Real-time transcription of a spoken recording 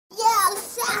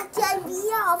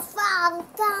I'll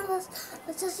dance.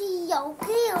 Let's see your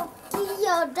kill.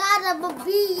 Tio, Dada,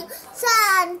 Babio,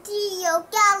 San, Tio,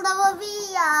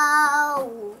 Calabio.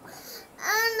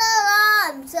 And the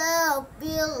arms of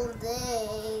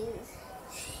buildings.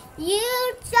 You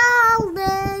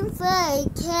children, they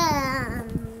can.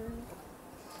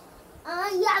 I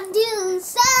am to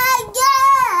say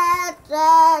get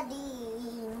ready.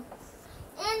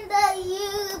 In the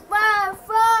youth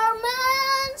performance,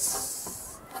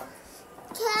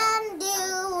 can do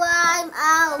I'm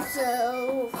also.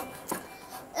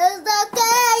 It's the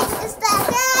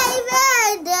game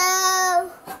I do.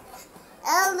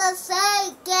 Elders say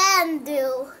can do.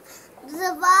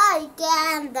 The boy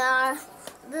can do.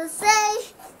 The say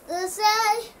can do.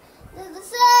 They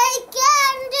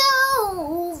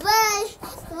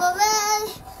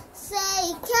say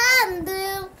can do.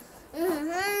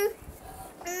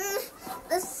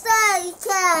 The say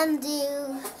can do.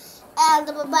 And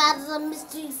the provider of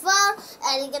mystery fall,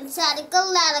 and you can try to go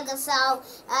like a sound.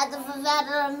 And the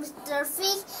provider of Mr.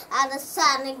 Fish, and the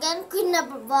sun again, queen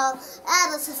up a ball.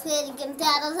 And the sophisticated can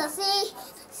tell us a sea.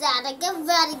 Sad again,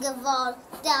 very good ball.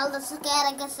 Tell the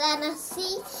scared and a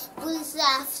sea. Police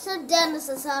officer, Dennis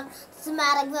is on.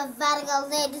 Smartic with very good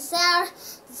lady, sir.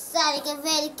 Sad again,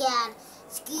 very can.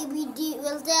 Scooby-Doo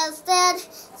will tell instead.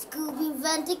 Scooby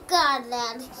went to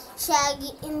Garland.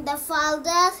 Shaggy in the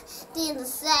folders. Then the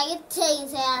Shaggy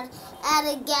takes her. And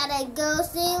they got a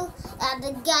ghost seal. And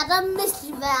they got a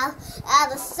mystery bell. And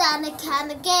the Sonic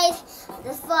kind of gate.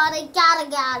 That's what they got a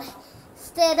gun.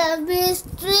 Instead of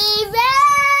mystery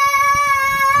bell.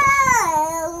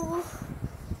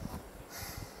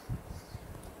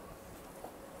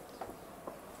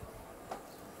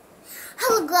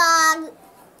 Hello, God.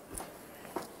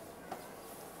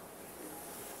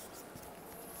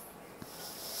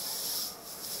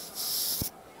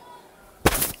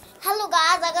 Hello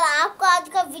guys, अगर आपको आज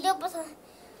का video पसंद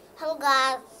hello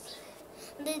guys,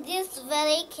 this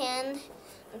very can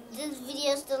this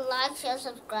video is to like, share,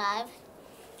 subscribe,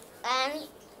 and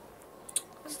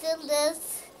still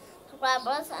this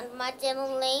subscribers and my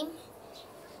channel name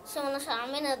Shimona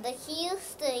Sharmin of the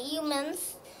Hills, the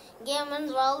humans, Gammon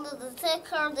World, the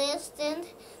thicker distant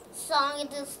song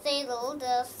it is titled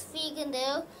the speaking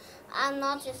there. I'm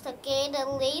not just a kid,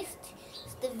 at least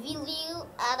the video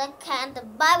at a can.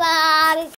 Bye bye.